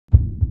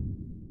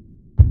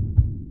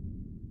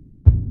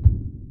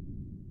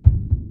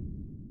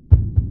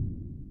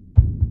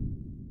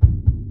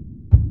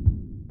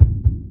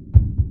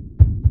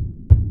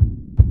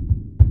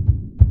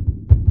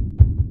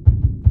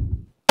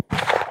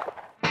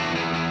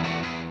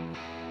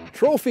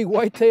Trophy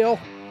whitetail?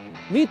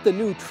 Meet the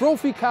new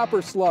Trophy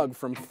Copper Slug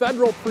from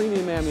Federal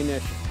Premium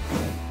Ammunition.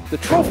 The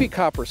Trophy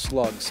Copper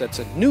Slug sets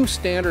a new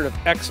standard of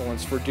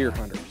excellence for deer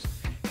hunters.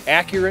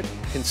 Accurate,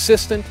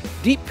 consistent,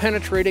 deep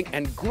penetrating,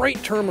 and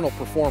great terminal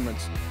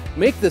performance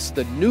make this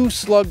the new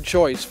slug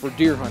choice for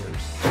deer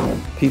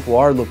hunters. People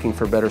are looking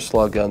for better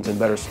slug guns and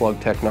better slug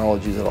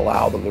technologies that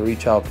allow them to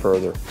reach out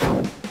further.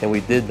 And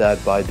we did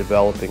that by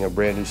developing a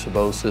brand new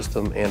Sabot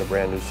system and a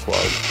brand new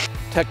slug.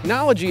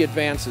 Technology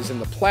advances in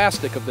the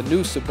plastic of the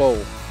new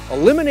Sabot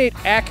eliminate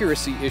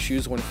accuracy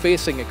issues when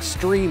facing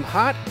extreme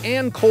hot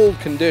and cold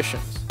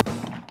conditions.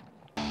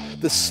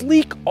 The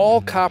sleek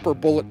all-copper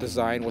bullet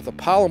design with a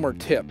polymer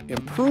tip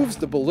improves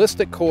the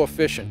ballistic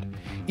coefficient,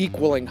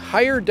 equaling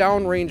higher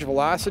downrange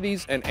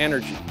velocities and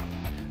energy.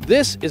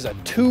 This is a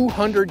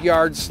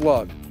 200-yard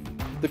slug.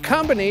 The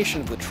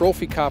combination of the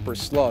Trophy Copper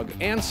Slug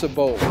and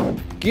Sabot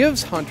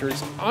gives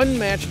hunters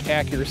unmatched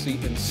accuracy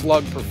in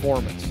slug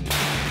performance.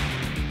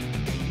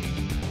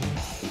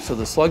 So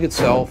the slug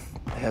itself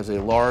has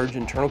a large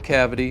internal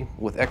cavity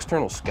with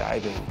external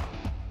skiving.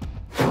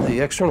 The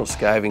external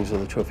skivings of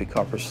the Trophy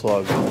Copper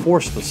Slug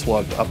force the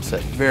slug to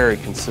upset very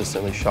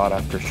consistently shot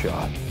after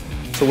shot.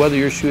 So whether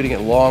you're shooting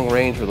at long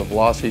range where the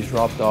velocity's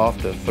dropped off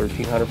to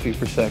 1,300 feet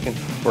per second,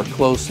 or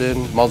close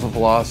in, muzzle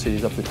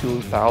velocities up to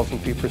 2,000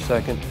 feet per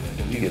second,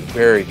 you get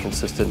very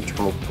consistent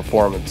terminal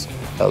performance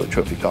out of the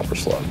Trophy Copper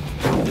Slug.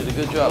 You did a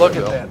good job. Look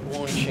at that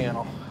wound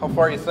channel. How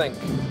far do you think?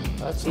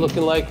 That's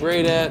looking like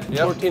right at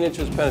 14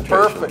 inches penetration.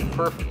 Perfect,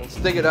 perfect. Let's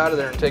dig it out of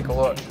there and take a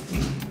look.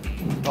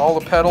 All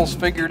the pedals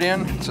figured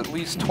in. It's at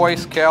least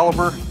twice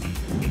caliber.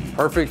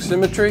 Perfect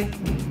symmetry.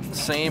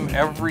 Same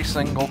every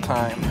single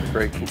time.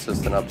 Great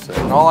consistent upset.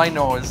 And all I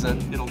know is that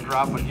it'll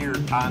drop a deer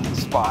on the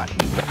spot.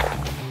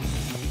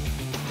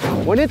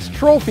 When it's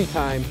trophy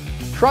time,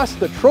 trust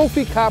the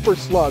Trophy Copper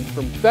Slug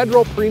from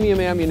Federal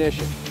Premium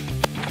Ammunition.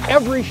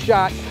 Every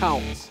shot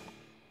counts.